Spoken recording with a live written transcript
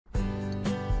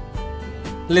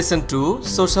Listen to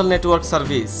social network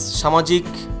service সামাজিক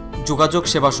যোগাযোগ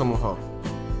সেবাসমূহ.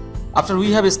 After we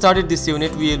have started this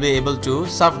unit, we will be able to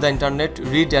surf the internet,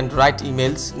 read and write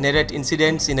emails, narrate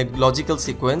incidents in a logical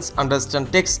sequence, understand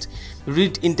text,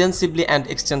 read intensively and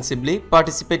extensively,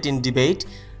 participate in debate,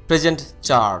 present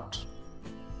chart.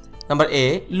 Number A.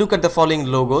 Look at the following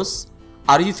logos.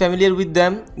 Are you familiar with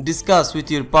them? Discuss with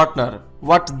your partner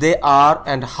what they are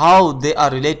and how they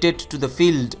are related to the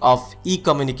field of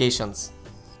e-communications.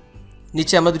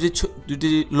 নিচে আমরা দুটি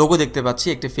logo দেখতে পাচ্ছি,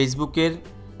 একটি ফেসবুকের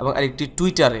এবং আরেকটি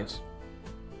টুইটারের।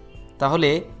 তাহলে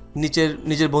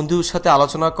নিজের বন্ধুর সাথে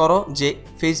আলোচনা করো যে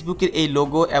ফেসবুকের এই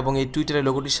লোগো এবং এই টুইটারের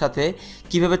লোগোটির সাথে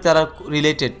কিভাবে তারা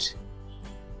রিলেটেড,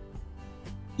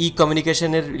 ই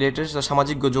কমিউনিকেশনের রিলেটেড,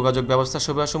 সামাজিক যোগাযোগ ব্যবস্থা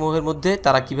সমূহের মধ্যে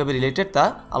তারা কিভাবে রিলেটেড তা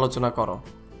আলোচনা করো।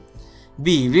 B.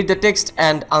 Read the text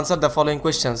and answer the following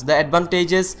questions. The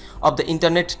advantages of the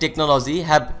internet technology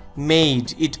have made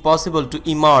it possible to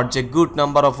emerge a good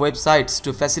number of websites to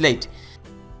facilitate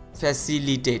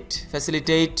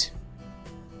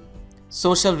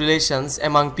social relations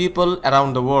among people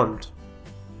around the world.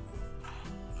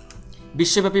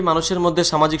 বিশ্বব্যাপী মানুষের মধ্যে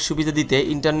সামাজিক সুবিধা দিতে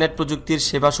internet প্রযুক্তির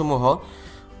সেবাসমূহ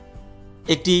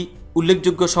একটি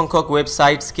উল্লেখযোগ্য সংখ্যক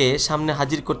ওয়েবসাইটসকে সামনে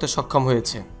হাজির করতে সক্ষম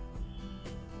হয়েছে।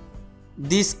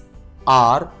 These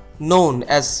are known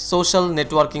as social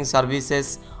networking services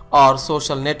or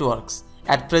social networks.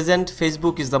 At present,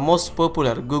 Facebook is the most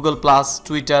popular. Google+,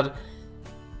 Twitter,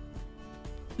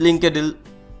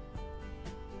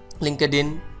 LinkedIn,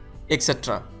 etc.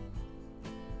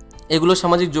 এগুলো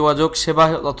সামাজিক যোগাযোগ সেবা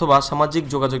অথবা সামাজিক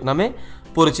যোগাযোগ নামে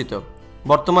পরিচিত।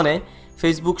 বর্তমানে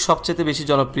ফেসবুক সবচেয়ে বেশি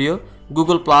জনপ্রিয়।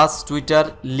 গুগল+, টুইটার,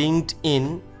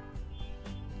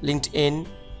 লিঙ্কডইন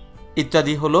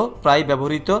ইত্যাদি হলো প্রায়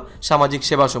ব্যবহৃত সামাজিক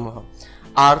সেবাসমূহ।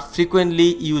 Are frequently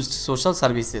used social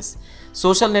services.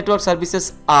 Social network services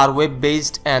are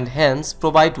web-based and hence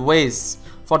provide ways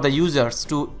for the users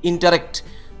to interact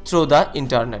through the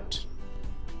internet.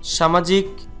 সামাজিক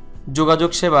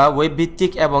যোগাযোগ সেবা ওয়েব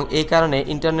ভিত্তিক এবং এই কারণে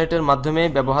ইন্টারনেটের মাধ্যমে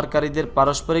ব্যবহারকারীদের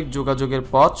পারস্পরিক যোগাযোগের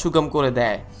পথ সুগম করে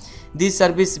দেয়। These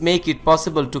services make it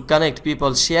possible to connect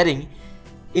people sharing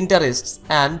interests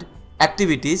and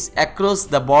activities across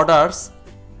the borders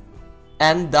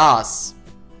and thus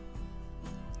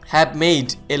have made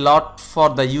a lot for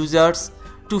the users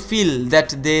to feel that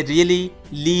they really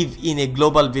live in a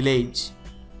global village.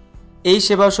 এই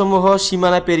সেবাসমূহ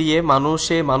সীমানা পেরিয়ে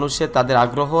মানুষে তাদের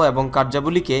আগ্রহ এবং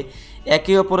কার্যাবলীকে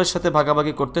একে অপরের সাথে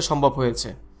ভাগাভাগি করতে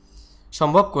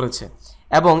সম্ভব করেছে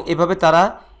এবং এভাবে তারা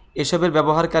এসবের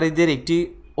ব্যবহারকারীদের একটি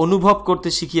অনুভব করতে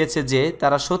শিখিয়েছে যে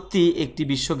তারা সত্যি একটি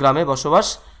বিশ্বগ্রামে বসবাস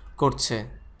করছে।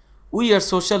 We are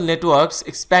social networks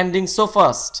expanding so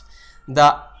fast. The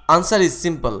answer is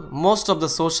simple. Most of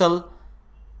the social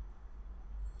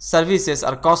services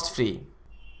are cost-free.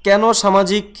 কেন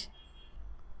সামাজিক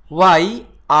Why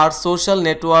are social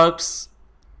networks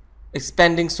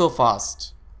expanding so fast?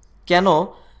 কেন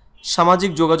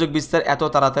সামাজিক যোগাযোগ বিস্তার এত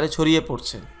তাড়াতাড়ি ছড়িয়ে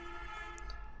পড়ছে?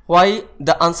 Why?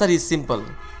 The answer is simple.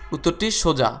 উত্তরটি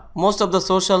সোজা। Most of the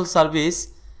social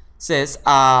services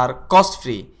are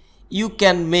cost-free. You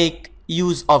can make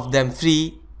use of them free,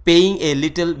 paying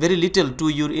very little to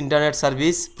your internet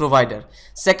service provider.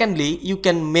 Secondly, you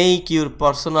can make your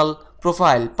personal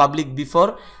profile public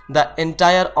before the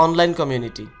entire online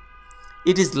community.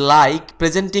 It is like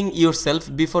presenting yourself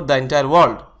before the entire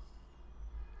world.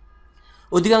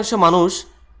 অধিকাংশ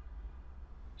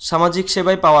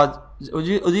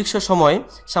সময়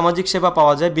সামাজিক সেবা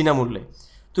পাওয়া যায় বিনামূল্যে।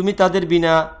 তুমি তাদের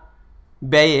বিনা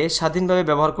ব্যয়ে স্বাধীনভাবে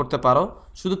ব্যবহার করতে পারো,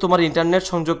 শুধু তোমার ইন্টারনেট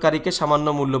সংযোগকারীকে সামান্য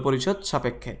মূল্য পরিশোধ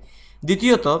সাপেক্ষে।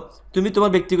 দ্বিতীয়ত, তুমি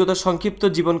তোমার ব্যক্তিগত সংক্ষিপ্ত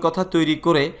জীবনকথা তৈরি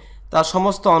করে তা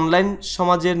সমস্ত অনলাইন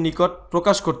সমাজের নিকট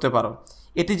প্রকাশ করতে পারো।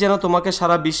 এটি যেন তোমাকে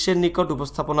সারা বিশ্বের নিকট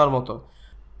উপস্থাপনার মতো।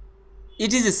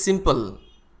 It is simple.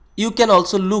 You can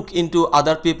also look into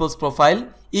other people's profile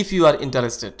if you are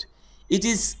interested. It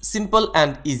is simple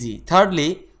and easy. Thirdly,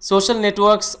 social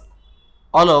networks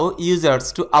allow users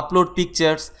to upload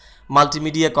pictures,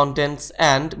 multimedia contents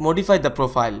and modify the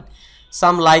profile.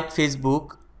 Some, like Facebook,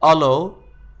 allow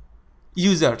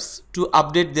users to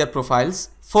update their profiles.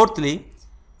 Fourthly,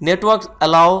 networks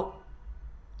allow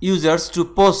users to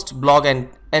post blog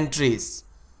entries.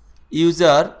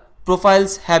 User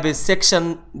profiles have a section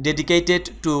dedicated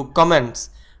to comments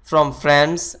from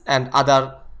friends and other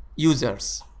users.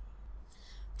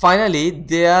 Finally,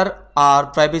 there are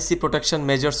privacy protection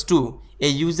measures too. A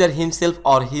user himself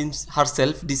or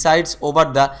herself decides over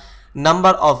the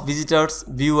number of visitors,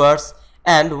 viewers,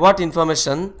 and what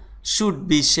information should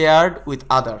be shared with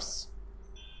others.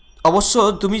 অবশ্য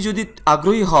তুমি যদি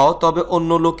আগ্রহী হও তবে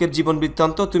অন্য লোকের জীবন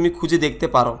বৃত্তান্ত তুমি খুঁজে দেখতে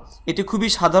পারো, এটি খুবই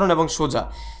সাধারণ এবং সোজা।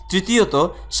 তৃতীয়ত,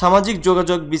 সামাজিক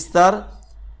যোগাযোগ বিস্তার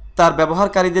তার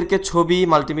ব্যবহারকারীদেরকে ছবি,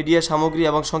 মাল্টিমিডিয়া সামগ্রী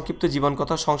এবং সংক্ষিপ্ত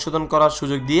জীবনকথা সংশোধন করার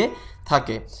সুযোগ দিয়ে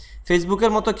থাকে।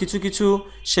 ফেসবুকের মতো কিছু কিছু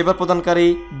সেবা প্রদানকারী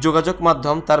যোগাযোগ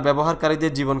মাধ্যম তার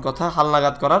ব্যবহারকারীদের জীবনকথা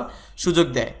হালনাগাদ করার সুযোগ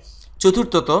দেয়।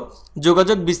 চতুর্থত,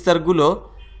 যোগাযোগ বিস্তারগুলো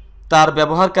তার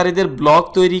ব্যবহারকারীদের ব্লগ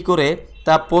তৈরি করে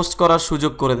তা পোস্ট করার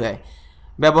সুযোগ করে দেয়।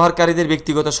 ব্যবহারকারীদের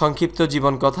ব্যক্তিগত সংক্ষিপ্ত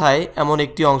জীবনকথায় এমন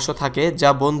একটি অংশ থাকে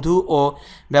যা বন্ধু ও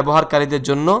ব্যবহারকারীদের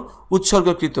জন্য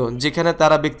উৎসর্গকৃত, যেখানে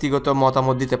তারা ব্যক্তিগত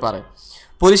মতামত দিতে পারে।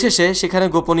 পরিশেষে সেখানে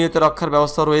গোপনীয়তা রক্ষার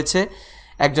ব্যবস্থা রয়েছে।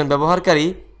 একজন ব্যবহারকারী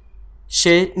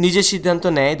সে নিজে সিদ্ধান্ত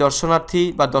নেয় দর্শনার্থী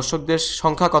বা দর্শকদের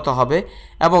সংখ্যা কত হবে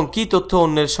এবং কী তথ্য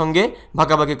অন্যের সঙ্গে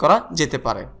ভাগাভাগি করা যেতে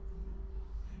পারে।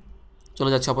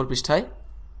 চলে যাচ্ছে অপর পৃষ্ঠায়।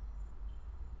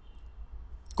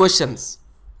 Questions.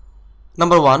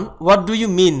 Number 1. What do you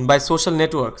mean by social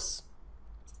networks?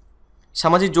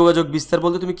 সামাজিক যোগাযোগ বিস্তার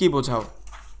বলতে তুমি কি বোঝাও?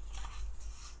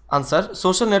 Answer.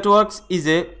 Social networks is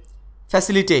a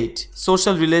facilitate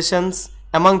social relations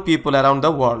among people around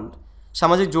the world.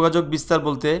 সামাজিক যোগাযোগ বিস্তার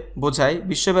বলতে বোঝায়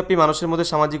বিশ্বব্যাপী মানুষের মধ্যে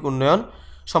সামাজিক উন্নয়ন,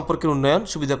 সম্পর্কের উন্নয়ন,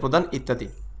 সুবিধা প্রদান ইত্যাদি,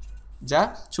 যা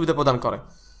সুবিধা প্রদান করে।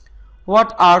 What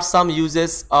are some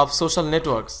uses of social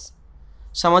networks?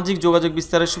 সামাজিক যোগাযোগ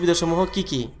বিস্তারের সুবিধাসমূহ কি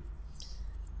কি?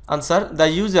 Answer. The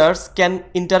users can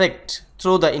interact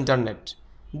through the internet.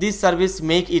 This service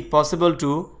make it possible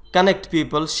to connect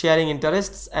people sharing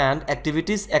interests and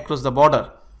activities across the border.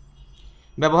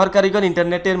 ব্যবহারকারীগণ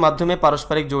ইন্টারনেটের মাধ্যমে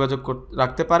পারস্পরিক যোগাযোগ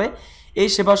রাখতে পারে। এই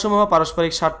সেবাসমূহ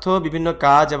পারস্পরিক স্বার্থ, বিভিন্ন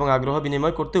কাজ এবং আগ্রহ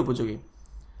বিনিময় করতে উপযোগী।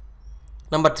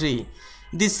 Number 3.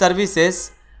 These services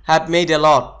have made a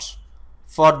lot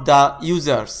for the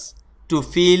users to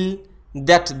feel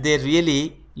that they really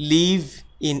live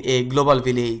in a global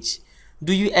village.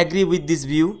 Do you agree with this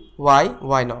view? Why?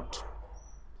 Why not?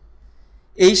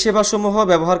 এই সেবাসমূহ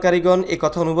ব্যবহারকারীগণ এই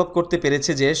কথা অনুভব করতে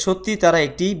পেরেছে যে সত্যি তারা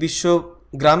একটি বিশ্ব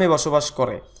গ্রামে বসবাস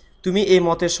করে। তুমি এই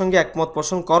মতের সঙ্গে একমত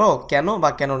পোষণ করো, কেন বা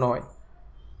কেন নয়?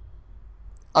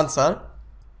 Answer.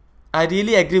 I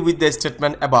really agree with the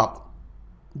statement above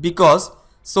because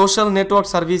social network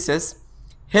services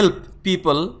help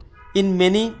people in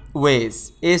many ways.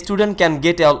 A student can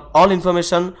get all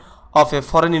information of a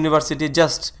foreign university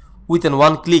just within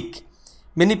one click.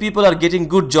 Many people are getting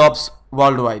good jobs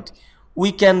worldwide. We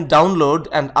can download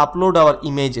and upload our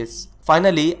images.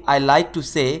 Finally, I like to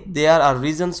say there are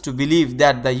reasons to believe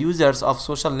that the users of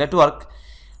social network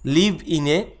live in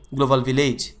a global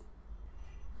village.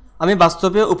 আমি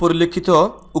বাস্তবে উপরিল্লিখিত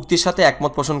উক্তির সাথে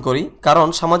একমত পোষণ করি, কারণ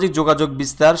সামাজিক যোগাযোগ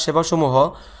বিস্তার সেবাসমূহ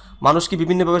মানুষকে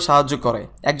বিভিন্নভাবে সাহায্য করে।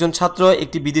 একজন ছাত্র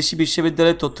একটি বিদেশি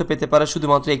বিশ্ববিদ্যালয়ের তথ্য পেতে পারে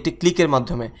শুধুমাত্র একটি ক্লিকের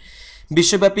মাধ্যমে।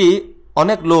 বিশ্বব্যাপী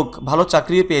অনেক লোক ভালো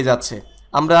চাকরিও পেয়ে যাচ্ছে।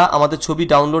 আমরা আমাদের ছবি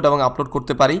ডাউনলোড এবং আপলোড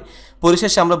করতে পারি।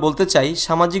 পরিশেষে আমরা বলতে চাই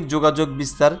সামাজিক যোগাযোগ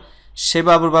বিস্তার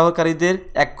সেবা ব্যবহারকারীদের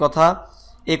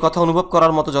এই কথা অনুভব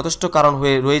করার মতো যথেষ্ট কারণ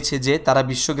হয়ে রয়েছে যে তারা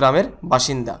বিশ্বগ্রামের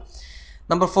বাসিন্দা।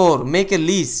 Number 4. Make a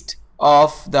list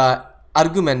of the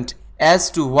argument as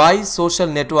to why social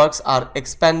networks are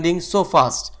expanding so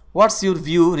fast. What's your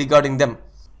view regarding them?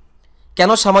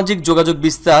 কেন সামাজিক যোগাযোগ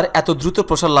বিস্তার এত দ্রুত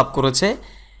প্রসার লাভ করেছে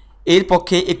এর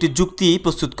পক্ষে একটি যুক্তি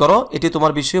প্রস্তুত করো। এটি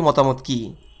তোমার বিষয়ে মতামত কি?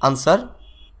 আনসার.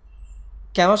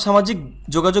 কেন সামাজিক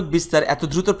যোগাযোগ বিস্তার এত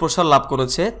দ্রুত প্রসার লাভ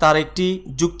করেছে তার একটি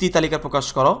যুক্তি তালিকা প্রকাশ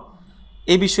করো।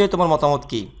 এই বিষয়ে তোমার মতামত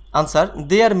কি? Answer.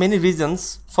 There are many reasons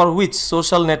for which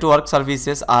social network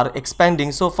services are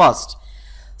expanding so fast.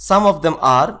 Some of them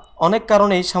are. অনেক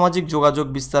কারণেই সামাজিক যোগাযোগ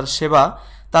বিস্তার সেবা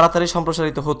তাড়াতাড়ি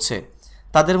সম্প্রসারিত হচ্ছে।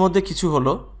 তাদের মধ্যে কিছু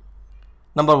হলো: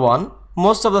 Number 1.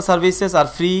 Most of the services are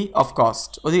free of cost.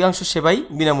 অধিকাংশ সেবাই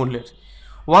বিনামূল্যের।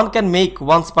 One can make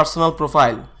one's personal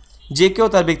profile. যে কেউ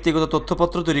তার ব্যক্তিগত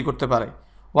তথ্যপত্র তৈরি করতে পারে।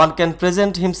 One can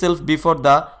present himself before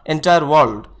the entire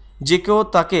world. যে কেউ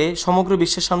তাকে সমগ্র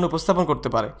বিশ্বের সামনে উপস্থাপন করতে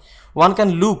পারে। One can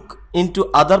look into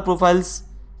other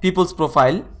people's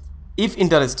profile if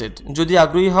interested. যদি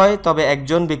আগ্রহী হয় তবে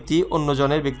একজন ব্যক্তি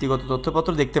অন্যজনের ব্যক্তিগত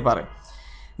তথ্যপত্র দেখতে পারে।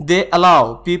 They allow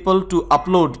people to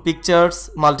upload pictures,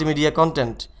 multimedia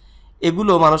content.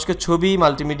 এগুলো মানুষকে ছবি,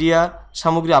 মাল্টিমিডিয়া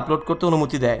সামগ্রী আপলোড করতে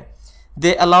অনুমতি দেয়।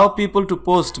 They allow people to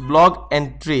post blog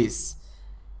entries.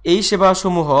 এই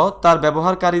সেবাসমূহ তার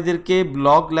ব্যবহারকারীদেরকে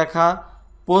ব্লগ লেখা,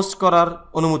 পোস্ট করার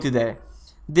অনুমতি দেয়।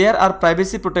 There are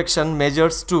privacy protection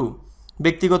measures too.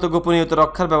 ব্যক্তিগত গোপনীয়তা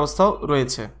রক্ষার ব্যবস্থাও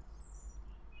রয়েছে।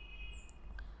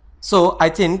 So I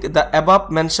think the above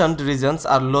mentioned reasons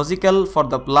are logical for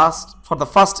the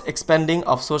fast expanding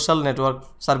of social network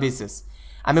services.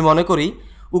 আমি মনে করি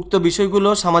উক্ত বিষয়গুলো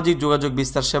সামাজিক যোগাযোগ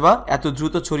বিস্তার সেবা এত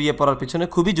দ্রুত ছড়িয়ে পড়ার পিছনে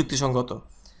খুবই যুক্তিসঙ্গত।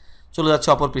 চলে যাচ্ছে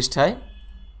অপর পৃষ্ঠায়।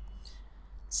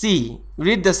 C.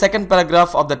 Read the second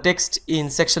paragraph of the text in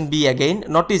section B again.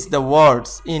 Notice the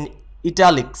words in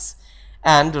italics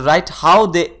and write how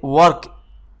they work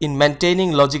in maintaining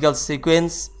logical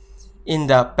sequence in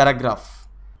the paragraph.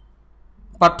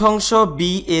 পাঠ্যাংশ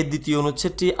B এর দ্বিতীয়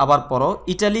অনুচ্ছেদটি আবার পড়ো,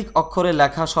 ইটালিক অক্ষরে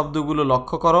লেখা শব্দগুলো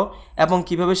লক্ষ্য করো এবং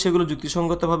কিভাবে সেগুলো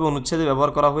যুক্তিসঙ্গতভাবে অনুচ্ছেদে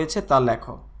ব্যবহার করা হয়েছে তা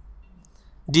লেখো।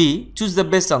 D. Choose the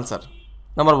best answer.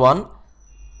 Number 1,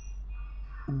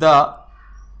 the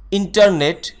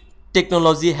internet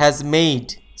technology has made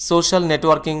social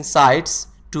networking sites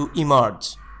two emerge.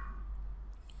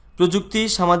 প্রযুক্তি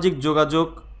সামাজিক যোগাযোগ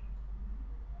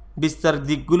বিস্তার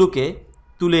দিকগুলোকে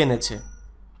তুলে এনেছে।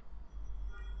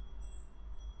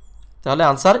 তাহলে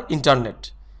answer internet.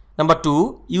 Number 2,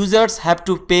 users have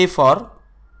to pay for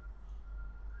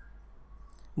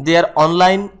their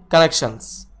online connections.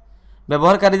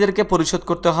 ব্যবহারকারীদেরকে পরিশোধ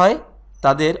করতে হয়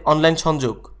তাদের অনলাইন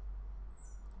সংযোগ।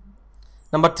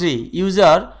 Number 3,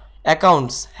 user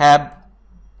accounts have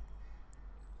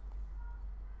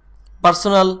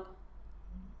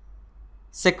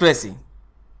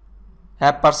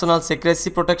personal secrecy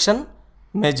protection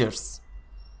measures.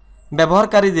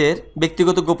 ব্যবহারকারীদের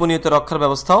ব্যক্তিগত গোপনীয়তা রক্ষার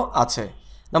ব্যবস্থাও আছে।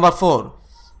 Number 4,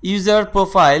 user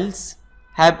profiles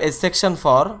have a section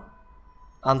for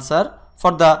answer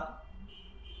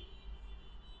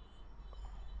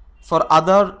for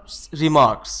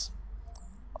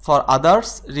others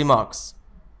remarks.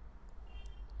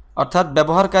 অর্থাৎ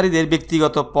ব্যবহারকারীদের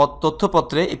ব্যক্তিগত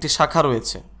তথ্যপত্রে একটি শাখা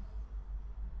রয়েছে।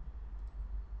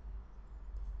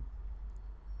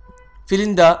 Fill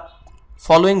in the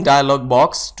following dialog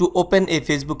box to open a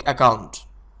Facebook account.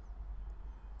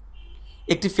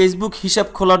 একটি ফেসবুক হিসাব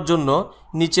খোলার জন্য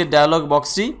নিচের ডায়ালগ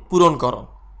বক্সটি পূরণ করো।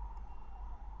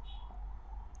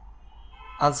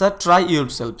 আনসার ট্রাই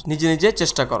ইউরসেলফ, নিজে নিজে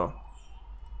চেষ্টা করো।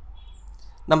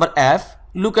 Number F,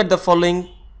 look at the following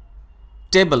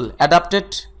table adapted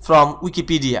from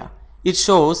Wikipedia. It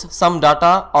shows some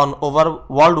data on over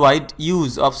worldwide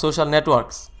use of social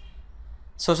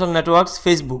networks,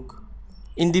 Facebook,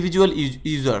 individual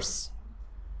users.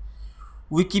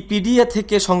 Wikipedia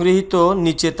থেকে সংগৃহীত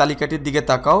নিচের তালিকাটির দিকে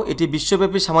তাকাও, এটি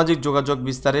বিশ্বব্যাপী সামাজিক যোগাযোগ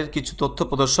বিস্তারের কিছু তথ্য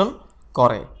প্রদর্শন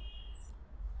করে।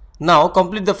 Now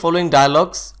complete the following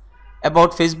dialogues about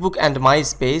Facebook and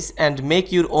MySpace and make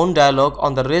your own dialogue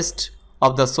on the rest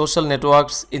of the social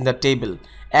networks in the table.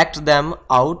 Act them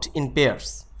out in pairs.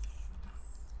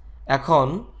 এখন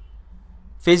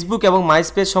ফেসবুক এবং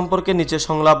মাইস্পেস সম্পর্কে নিচের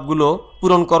সংলাপগুলো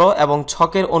পূরণ করো এবং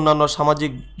ছকের অন্যান্য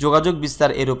সামাজিক যোগাযোগ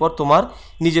বিস্তার এর উপর তোমার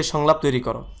নিজের সংলাপ তৈরি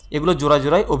করো। এগুলো জোড়ায়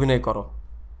জোড়ায় অভিনয় করো,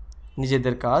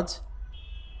 নিজেদের কাজ।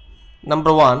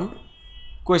 Number 1,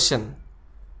 question,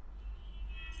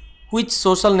 which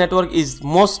social network is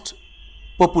most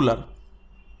popular?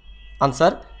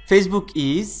 Answer Facebook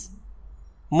is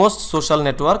most social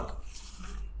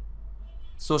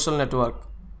network.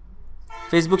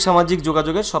 Facebook সামাজিক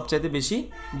যোগাযোগের সবচাইতে বেশি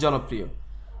জনপ্রিয়।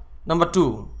 Number 2,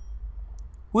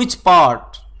 which part,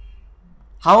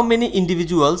 how many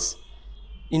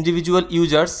individual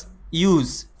users use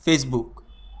Facebook?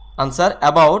 Answer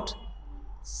about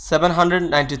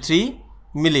 793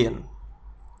 million.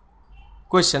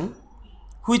 Question,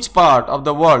 which part of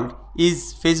the world is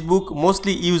Facebook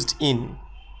mostly used in?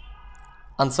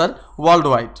 Answer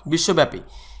worldwide, বিশ্বব্যাপী।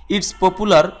 It's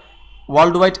popular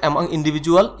worldwide among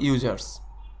individual users.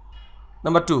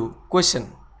 Number 2, question,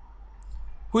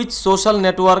 which social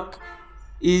network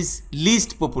is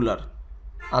least popular?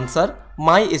 Answer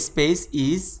MySpace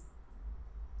is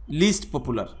least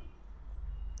popular.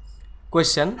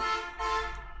 Question,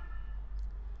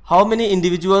 how many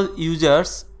individual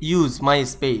users use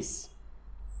MySpace?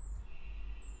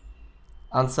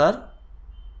 Answer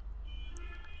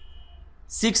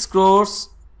 6 crores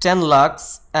 10 lakhs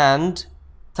and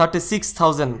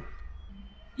 36,000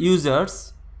 users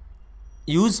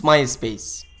use MySpace.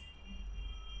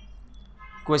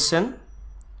 Question,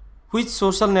 which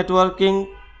social networking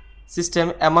system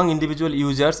among individual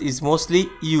users is mostly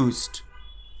used?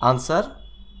 Answer,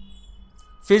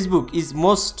 Facebook is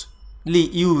mostly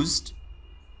used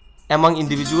among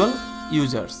individual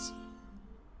users.